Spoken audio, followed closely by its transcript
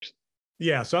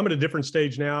Yeah. So I'm at a different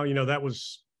stage now. That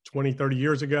was 20, 30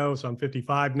 years ago. So I'm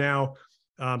 55 now.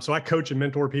 So I coach and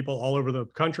mentor people all over the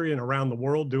country and around the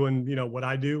world doing, what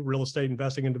I do, real estate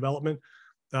investing and development.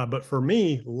 But for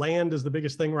me, land is the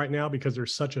biggest thing right now because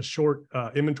there's such a short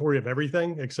inventory of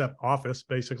everything except office,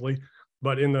 basically.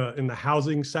 But in the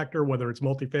housing sector, whether it's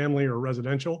multifamily or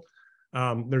residential,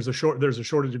 there's a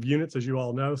shortage of units, as you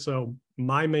all know. So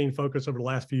my main focus over the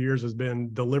last few years has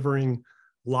been delivering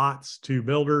lots to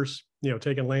builders,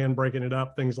 taking land, breaking it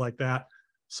up, things like that.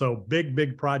 So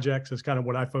big projects is kind of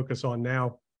what I focus on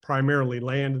now, primarily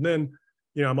land. And then,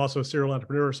 I'm also a serial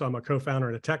entrepreneur. So I'm a co-founder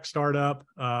in a tech startup.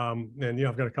 And,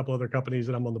 I've got a couple other companies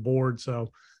that I'm on the board.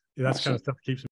 So that's kind of stuff that keeps me